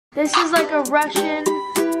This is like a Russian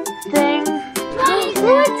thing. What you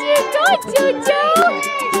got, Jojo?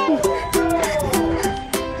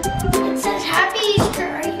 It says Happy Easter.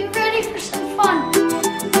 Are you ready for some fun?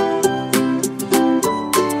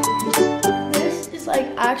 This is like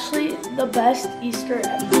actually the best Easter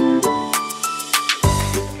ever.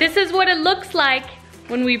 This is what it looks like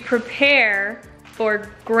when we prepare for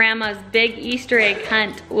Grandma's big Easter egg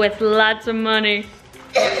hunt with lots of money.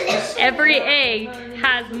 Every egg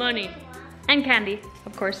has money and candy,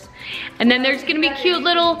 of course. And then there's gonna be cute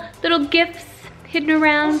little gifts hidden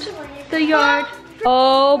around the yard.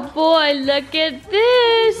 Oh boy, look at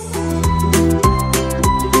this.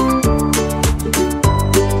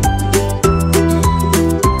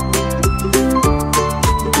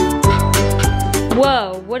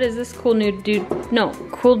 Whoa, what is this cool new dude? No,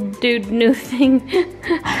 cool dude new thing.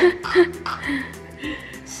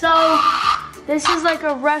 So, this is like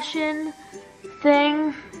a Russian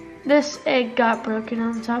thing. This egg got broken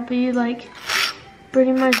on top, but you like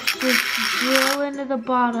pretty much just drill into the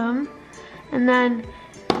bottom, and then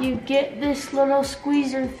you get this little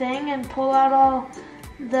squeezer thing and pull out all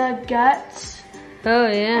the guts. Oh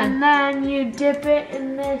yeah. And then you dip it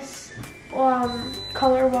in this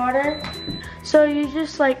color water. So you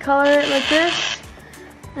just like color it like this,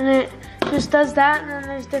 and it just does that, and then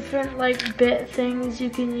there's different like bit things you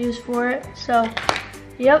can use for it. So,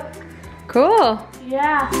 yep. Cool.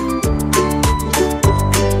 Yeah.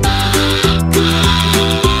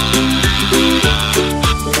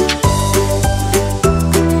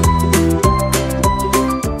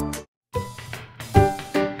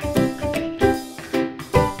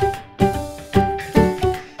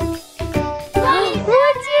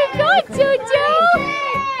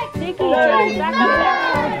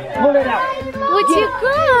 Pull it out. What you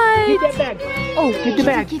got? Get that bag. Oh, Get the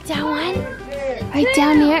bag. Get that one. Right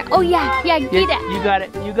down there. Oh yeah, get it. You got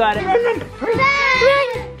it. You got it. Run.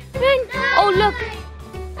 Oh look.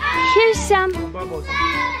 Here's some. Bubbles.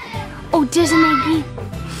 Oh, there's an eggie.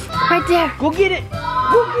 Right there. Go get it.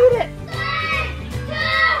 Go get it.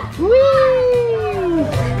 Woo!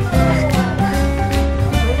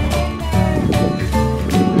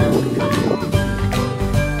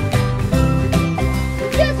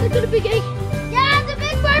 Look at a big egg. Yeah, it's a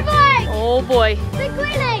big purple egg. Oh boy. Big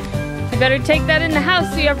green egg. You better take that in the house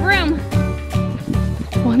so you have room.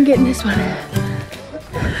 Oh, I'm getting this one.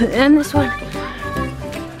 And this one.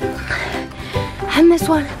 And this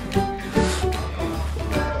one.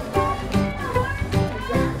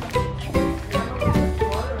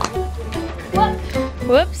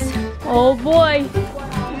 Whoops. Oh boy.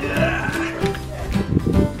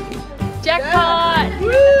 Jackpot.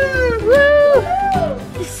 Woo!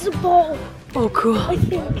 This is a bowl. Oh, cool. I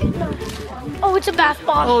think. Oh, it's a bath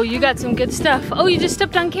ball. Oh, you got some good stuff. Oh, you just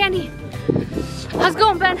stepped on candy. How's it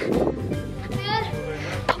going, Ben?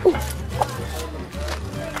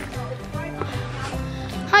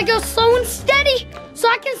 I go slow and steady so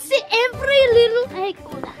I can see every little egg.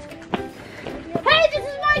 Oh, that's good. Hey, this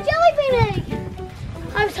is my jelly bean egg.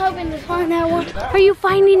 I was hoping to find that one. Are you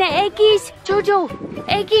finding the eggies? Jojo,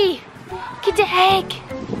 eggie, get the egg.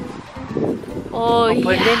 Oh, yeah.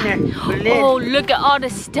 Put it in there. Put it in. Oh, look at all the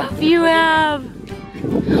stuff you have.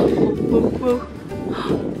 Whoa.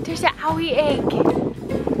 There's an owie egg. Do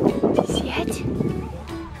you see it?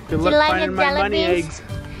 Good luck like finding the my jelly money beans? eggs.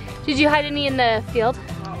 Did you hide any in the field?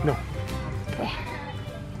 No. Okay.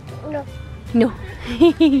 No. No.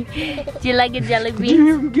 Do you like a jelly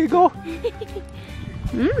bean? Giggle.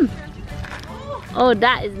 Mmm. Oh,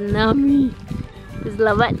 that is nummy. Just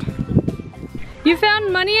love it. You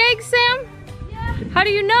found money eggs, Sam? Yeah. How do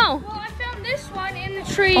you know? Well, I found this one in the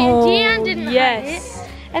tree, Oh, and Deanne didn't hide yes. it.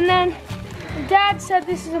 And then Dad said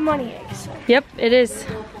this is a money egg. So. Yep, it is.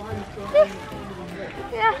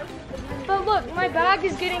 Yeah. But look, my bag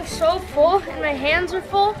is getting so full and my hands are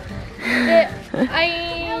full that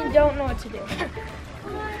I don't know what to do.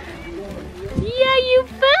 Yeah, you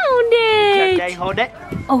found it. Okay, hold it.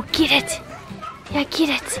 Oh, get it. Yeah, get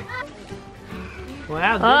it.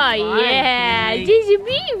 Wow, good Oh, find, yeah. Kenny. There's a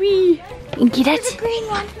baby. And get it. Green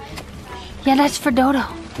one. Yeah, that's for Dodo.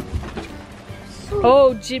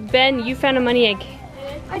 Oh, Ben, you found a money egg.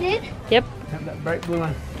 I did. Yep. Have that bright blue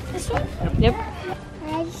one. This one. Yep.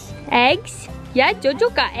 Eggs. Eggs? Yeah, Jojo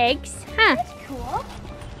got eggs. Huh? That's cool.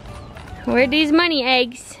 Where are these money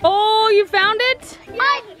eggs? Oh, you found it?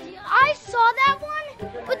 I saw that one,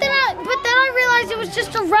 but then I realized it was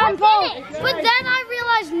just a round ball. But then I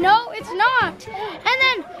realized no, it's not. And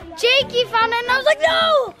then Jakey found it, and I was like,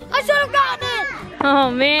 no, I should have gotten it. Oh, I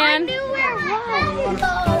man. knew where it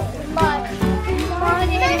was.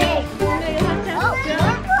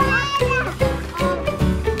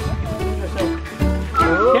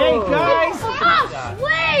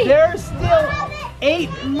 8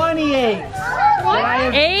 money eggs.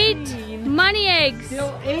 What? 8 money eggs.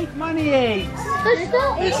 Still 8 money eggs. There's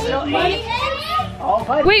still still 8 money eight. eggs? Oh,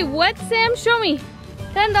 buddy. Wait, what, Sam? Show me.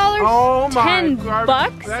 $10. Oh my 10 God.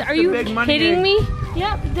 bucks? That's Are the you big money kidding egg. me?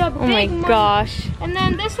 Yep, the Oh my big money. gosh. And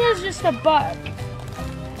then this one's just a buck.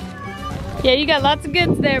 Yeah, you got lots of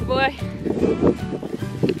goods there, boy.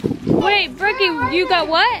 Wait, Brookie, you got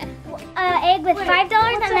what? Egg with $5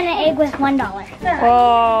 and then an egg with $1.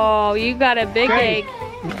 Oh, you got a big egg.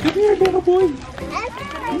 Come here, little boy.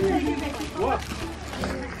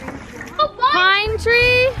 Pine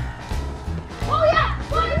tree. Oh yeah!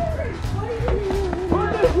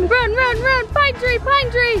 Run, run, run. Pine tree,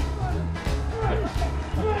 pine tree.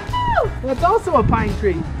 That's also a pine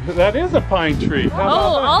tree. That is a pine tree. Oh,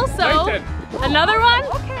 also another one?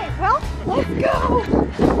 Okay, well, let's go.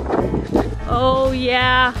 Oh,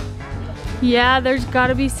 yeah. Yeah, there's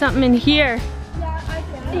gotta be something in here.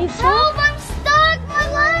 Help, I'm stuck, my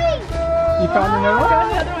leg! You found another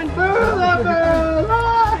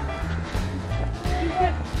one?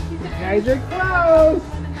 You guys are close.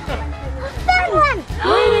 That one!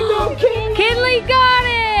 Way to go, King. Kinley got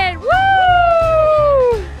it! Woo!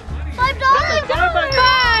 $5!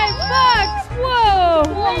 $5. Whoa!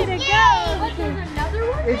 Way to go! There's another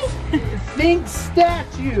one? It's Think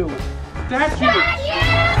statue. Statue.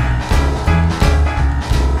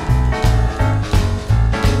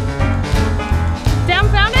 Sam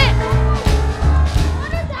found it?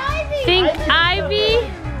 What is ivy? Think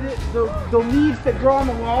ivy? The leaves that grow on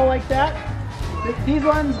the wall like that. These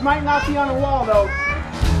ones might not be on a wall though.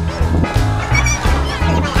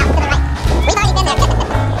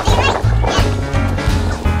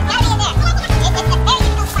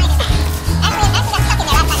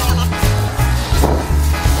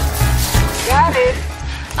 Got it.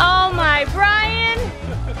 Oh my, Brian!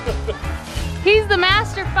 He's the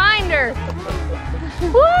master finder.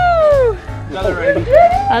 Woo! Another ivy.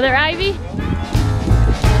 Other ivy?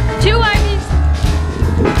 2 ivies.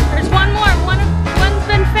 There's one more. One's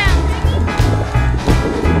been found.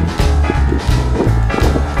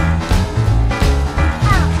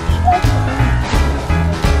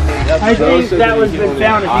 I think that one's been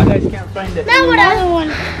found if you guys can't find it. Now what other one?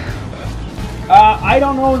 I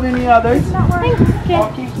don't know of any others.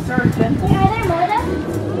 I'll keep searching. Are there more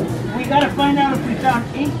though? We gotta find out if we found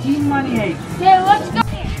 18 money eggs. Okay, let's go.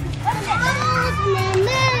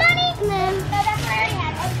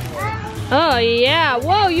 Oh yeah.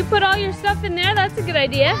 Whoa, you put all your stuff in there? That's a good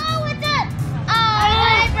idea. Oh, what's that?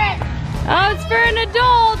 Vibrant. Oh, it's for an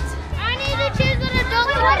adult. I need to choose an adult.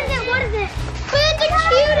 What is it? What is it? But it's a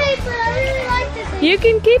cute apron. I really like this thing. You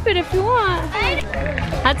can keep it if you want.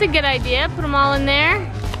 That's a good idea. Put them all in there.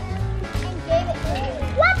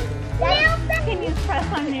 What? Can you press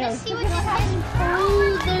on there? Let's see what this is.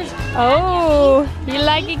 Oh, there's Oh, you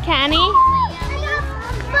like it, Candy? I got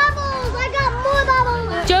bubbles. I got more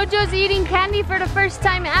bubbles. Jojo's eating candy for the first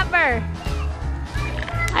time ever.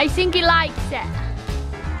 I think he likes it.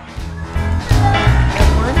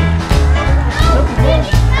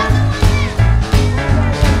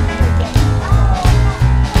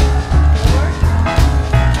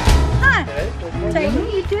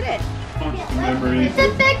 It's a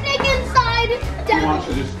picnic inside.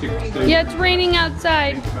 Yeah, it's raining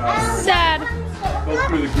outside. Sad. Go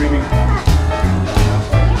through the greeting.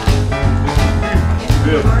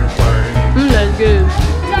 That's good.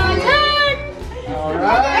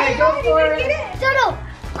 Alright, go for it. Dodo.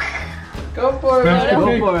 Go for it. Spencer, Go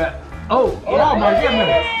take- for it. Oh, Oh my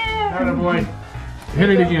goodness. Atta boy. Hit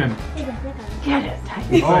it again. Get it. Oh,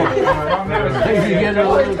 You get a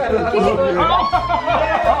little Oh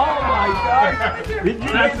my God. Did you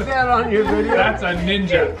get that on your video? That's a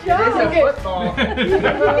ninja. It is a football.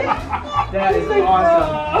 That is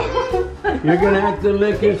awesome. You're gonna have to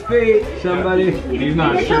lick his feet, somebody. He's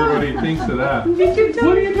not sure what he thinks of that.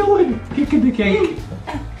 What are you doing? Kicking the cake.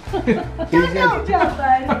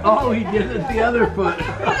 Oh, he did it the other foot.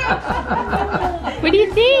 What do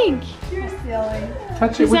you think?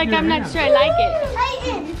 Touch it He's with like, your I'm not hand. sure I like it.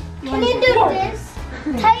 Tighten. Can you do this?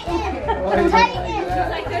 Tighten. Tighten.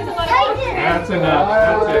 Tighten. That's enough.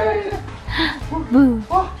 That's it. Boo.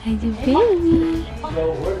 Hi, the baby.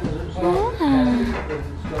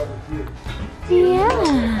 Yeah.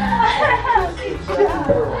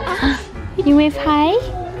 You wave hi?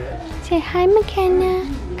 Say hi, McKenna.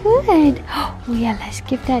 Good. Oh yeah, let's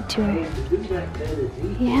give that to her.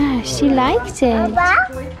 Yeah, she likes it.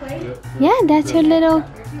 Yeah, that's her little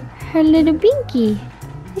binky.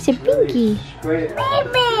 It's a binky.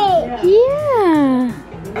 Yeah.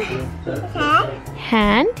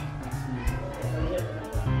 Hand.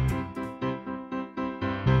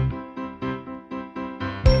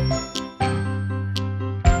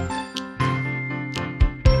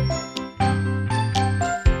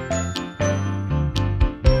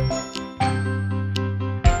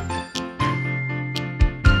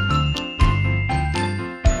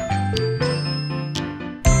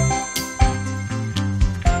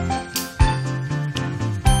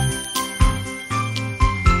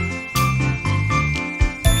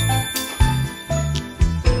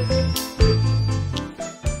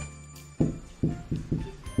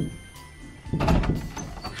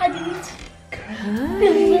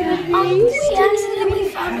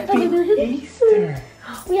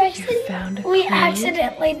 We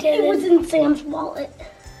accidentally did it. It was in Sam's wallet.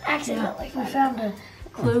 Accidentally. We found a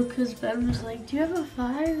clue because Ben was like, "Do you have a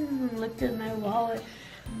 5?" And then looked at my wallet.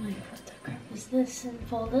 I'm like, "What the crap is this?" And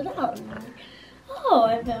pulled it out. And I'm like, "Oh,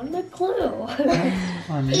 I found a clue."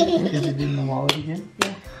 Is it in the wallet again?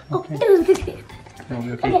 Yeah. Okay. It was the kid. That'll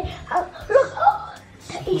be okay. Okay, look. Oh,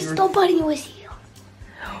 the Easter Bunny was here.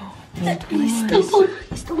 The Easter Bunny.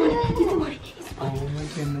 He's the money. He's the money. He's the money. Oh my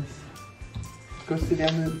goodness. Go sit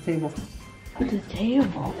down at the table. At the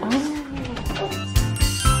table. Oh.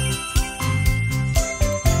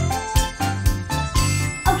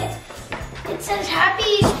 Okay. It says Happy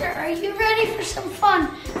Easter. Are you ready for some fun?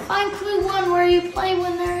 Find clue 1 where you play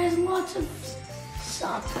when there is lots of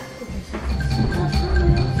sun.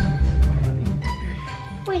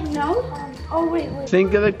 Wait, no? Oh, wait.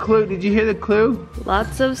 Think of the clue. Did you hear the clue?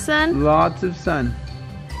 Lots of sun. Lots of sun.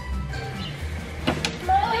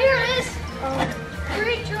 Oh, here it is.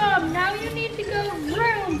 Great job. Now you need to go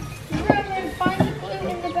room and find the clue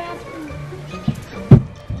in the bathroom.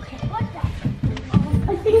 Okay, what bathroom?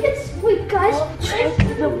 I think it's, wait, guys. Check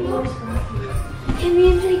the boys. It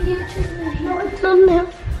means I can't check the No, it's not there.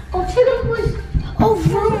 I'll check the boys. Oh,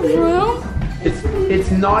 room?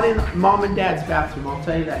 It's not in Mom and Dad's bathroom. I'll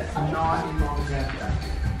tell you that. It's not in Mom and Dad's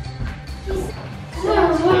bathroom.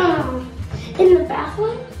 Wow. In the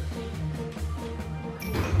bathroom?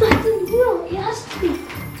 That's a room. It has to be.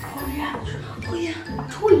 Oh, yeah. Oh, yeah.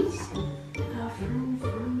 Toys.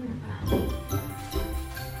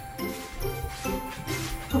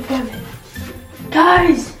 I found it.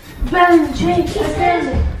 Guys, Ben and Jake, I found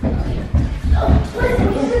it.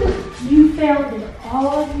 You found it.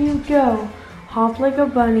 All of you go. Hop like a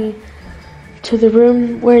bunny to the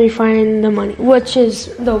room where you find the money, which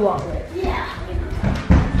is the wallet. Yeah.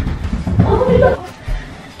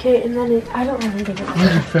 Okay, and then I don't remember the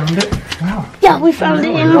You found it? Wow. Yeah, we found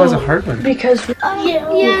it. That was a hard one. because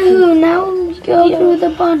Yahoo! Now we go through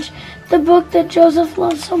the bunch. The book that Joseph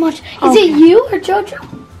loves so much. Is it you or JoJo?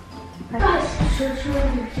 Guys, search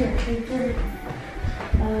over here. Right there.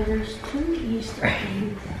 There's 2 Easter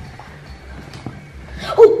eggs.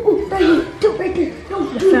 Oh, right here. Right there. I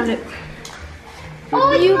found it.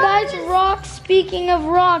 Oh, you guys rock. Speaking of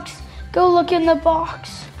rocks, go look in the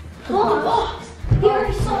box. Oh, the box. We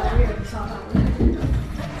already saw that.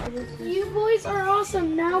 You boys are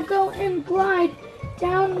awesome. Now go and glide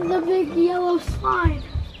down the big yellow slide.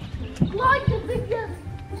 Glide the big yellow.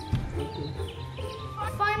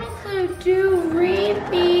 Final clue. Do, re,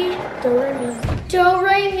 mi. Do,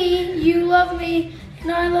 re, mi. You love me,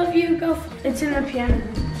 and I love you. Go. It's in the piano.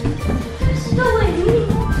 No way.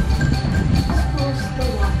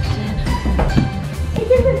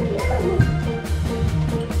 It's in the piano.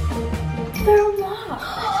 They're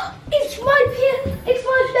locked. It's my piano. It's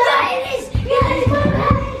my bag. Yeah, it is. Yeah, it's my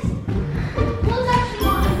bag. Well, it's actually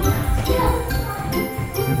mine.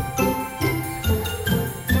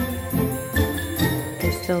 I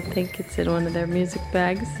still think it's in one of their music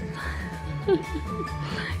bags.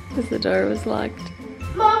 Because the door was locked.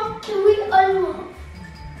 Mom, can we unlock?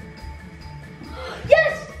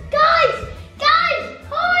 Yes, guys!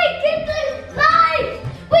 Hurry, get the knife!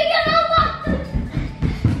 We can unlock the...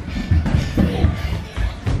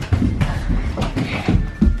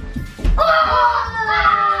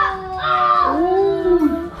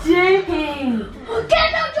 Dang! Get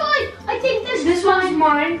no joy! I think This one's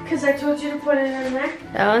mine because I told you to put it in there.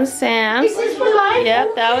 That one's Sam. This is mine.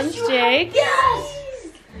 Yep, that one's Jake. Yes!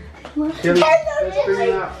 Let's bring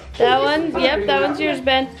it up. That one, yep, that one's yours,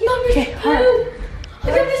 Ben. Okay, Pooh!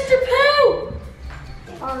 Look at Mr. Pooh!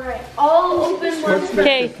 Alright, I'll open one. What's Mr.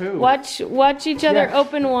 Okay, Pooh? watch each other Yeah.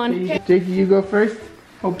 open one. Jake, you go first.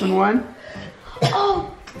 Open one.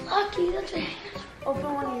 Oh, lucky, that's right.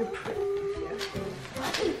 Open one of your pretty.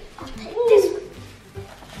 Lucky, I'll take this one.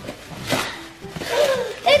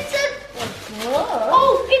 It's a...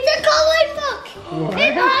 Oh, it's a coloring book!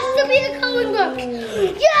 It has to be a coloring book!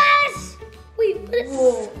 Yes! Wait, but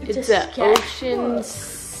it's... It's an ocean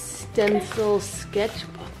stencil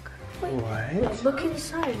sketchbook. What? Look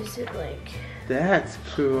inside, is it like... That's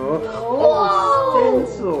cool. Whoa!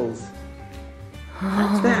 Stencils.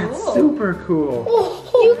 That's super cool.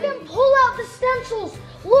 You can pull out the stencils.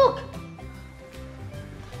 Look.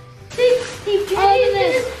 He painted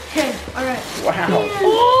this. Okay, alright. Wow.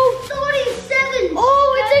 Oh, 47.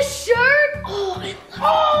 Oh, it's a shirt.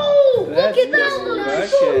 Oh, look at that.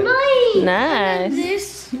 That's so nice. Nice.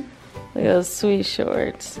 This. Look at those sweet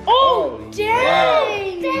shorts. Oh,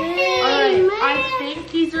 dang. Alright, I think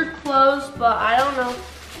these are closed, but I don't know.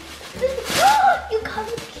 You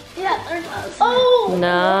covered. Yeah, they're closed. Oh.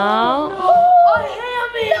 No. Oh, a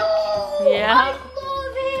hammock. No. Yeah. I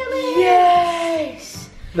love hammock. Yes.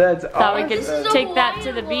 That's Thought we awesome. could take that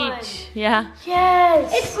to the beach. Yeah.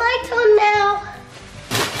 Yes. It's my turn now.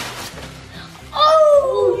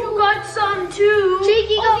 Oh, you got some too.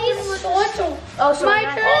 Jakey got these also. Oh, so My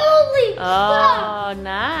turn. Holy crap. Oh,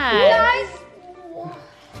 nice.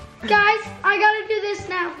 Guys, I gotta do this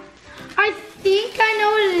now. I think I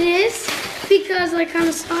know what it is because I kind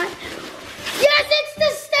of saw it. Yes, it's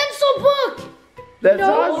the stencil book. That's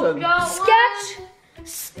awesome. Sketch.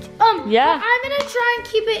 Yeah. I'm gonna try and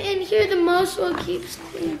keep it in here the most so it keeps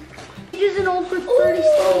clean. Using old for 30 cents.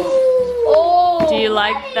 Oh. Do you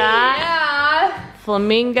like that? Yeah.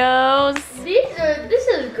 Flamingos. This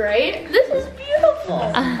is great. This is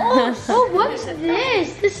beautiful. Oh, what's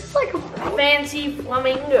this? This is like a Fancy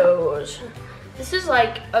flamingos. This is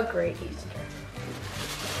like a great Easter.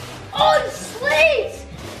 oh, slates.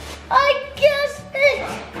 I guessed it.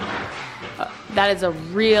 That is a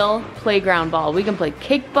real playground ball. We can play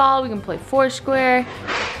kickball, we can play foursquare.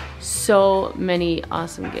 So many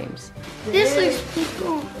awesome games. This looks pretty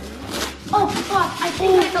cool. Oh, fuck. I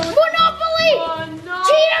think I know it. Monopoly! Oh, no.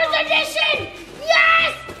 Cheaters Edition!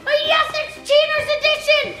 Yes! Oh, yes, it's Cheaters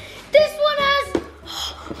Edition! This one has...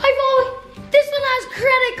 This one has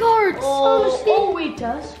credit cards. Oh, it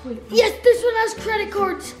does. Wait. Yes, this one has credit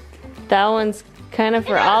cards. That one's kind of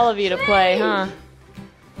for all of you to play, huh?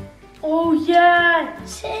 Oh, yeah.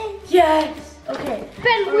 Yes. Okay.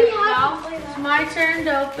 Ben, we have to play It's that. my turn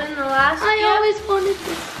to open the last I gift. always wanted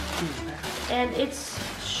this. And it's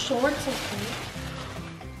shorts, I think.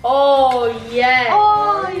 Oh, yes.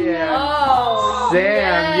 Oh, Yeah. Oh,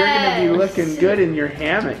 Sam, you're gonna be yes. looking good in your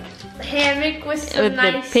hammock. Hammock with some With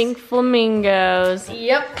nice... the pink flamingos.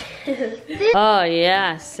 Yep. Oh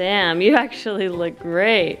yeah, Sam, you actually look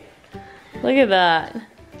great. Look at that.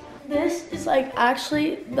 This is like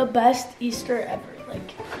actually the best Easter ever.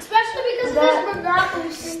 Like especially because That- this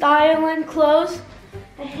Monopoly. styling clothes,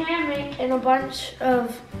 a hammock, and a bunch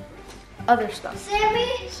of other stuff. Sammy,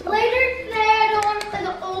 later today I don't want to play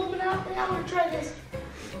the old Monopoly. I want to try this.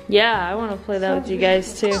 Yeah, I want to play that with you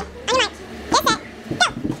guys too.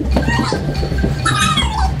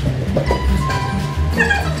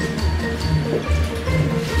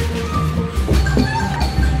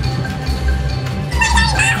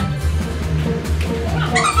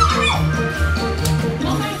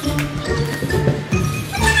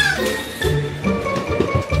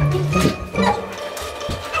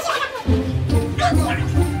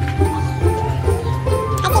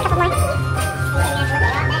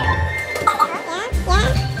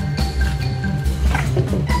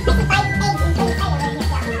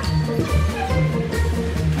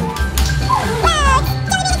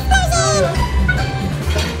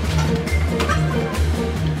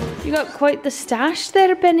 You got quite the stash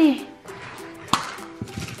there, Benny.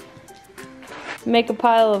 Make a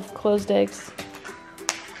pile of closed eggs.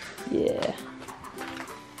 Yeah.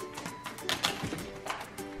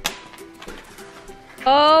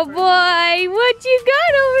 Oh boy, what you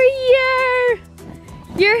got over here?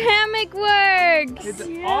 Your hammock works. It's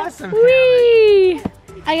an awesome Whee!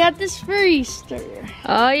 I got this for Easter.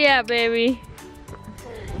 Oh yeah, baby.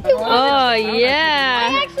 Oh yeah.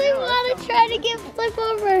 I actually want to try to get flip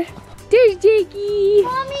over. There's Jakey.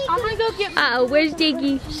 Mommy, I'm gonna go get Uh-oh, where's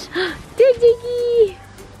Jakey? There's Jakey.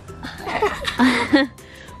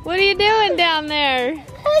 What are you doing down there?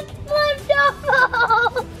 it slipped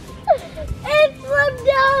off. It slipped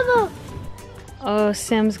off. Oh,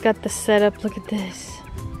 Sam's got the setup. Look at this.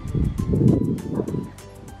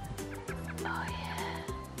 Oh yeah.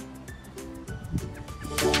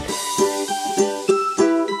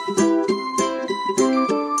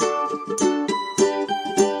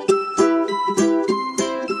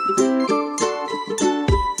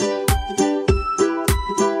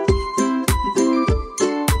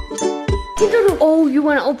 Oh, you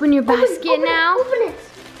want to open your basket now? Open it.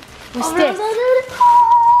 What's this? What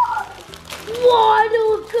a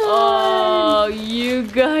gun! Oh, you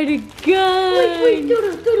got a gun. Wait,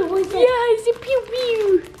 Doodle, what is that? Yeah, it's a pew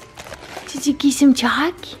pew. Did you get some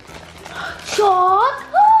chalk? Chalk?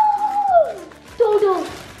 Doodle.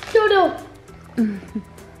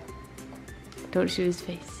 Don't shoot his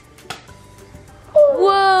face.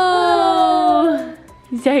 Whoa!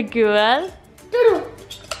 Is that cool? Doodle.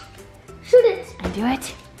 Shoot it. I do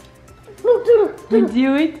it. No, Doodle. I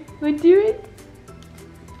do it. I do it.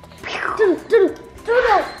 Doodle.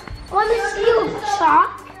 Let me see you.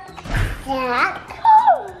 Chalk.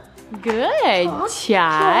 Good,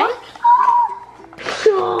 Chalk.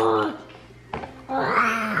 Chalk.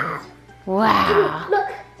 Wow. Look.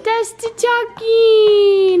 That's the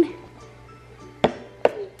chalking.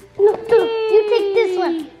 No, Doodle. You take this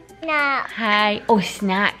one. Nah. Hi. Oh,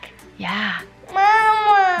 snack. Yeah.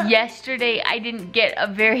 Mama. Yesterday, I didn't get a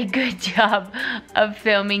very good job of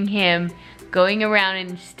filming him going around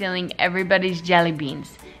and stealing everybody's jelly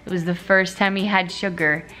beans. It was the first time he had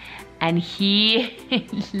sugar, and he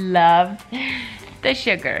loved the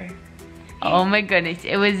sugar. Oh my goodness,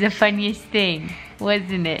 it was the funniest thing,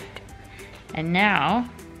 wasn't it? And now,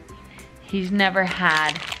 he's never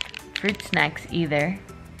had fruit snacks either,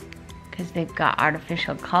 because they've got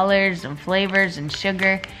artificial colors and flavors and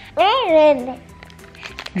sugar.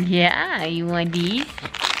 Yeah, you want these?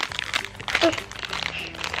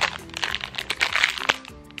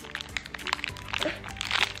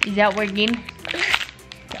 Is that working?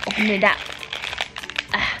 Open it up.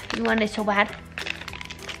 You want it so bad?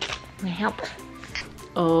 Can I help?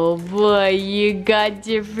 Oh boy, you got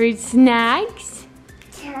your fruit snacks?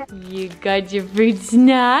 You got your fruit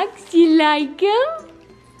snacks? You like them?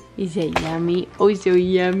 Is that yummy? Oh, so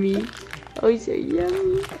yummy. Oh, so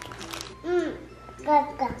yummy.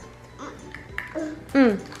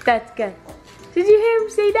 That's good. Did you hear him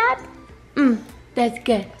say that? That's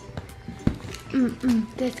good.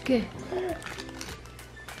 That's good.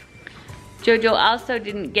 Jojo also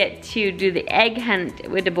didn't get to do the egg hunt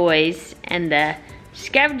with the boys and the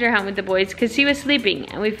scavenger hunt with the boys because he was sleeping,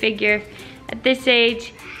 and we figure at this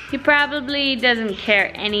age he probably doesn't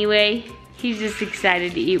care anyway. He's just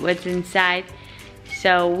excited to eat what's inside,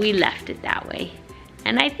 so we left it that way,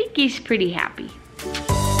 and I think he's pretty happy.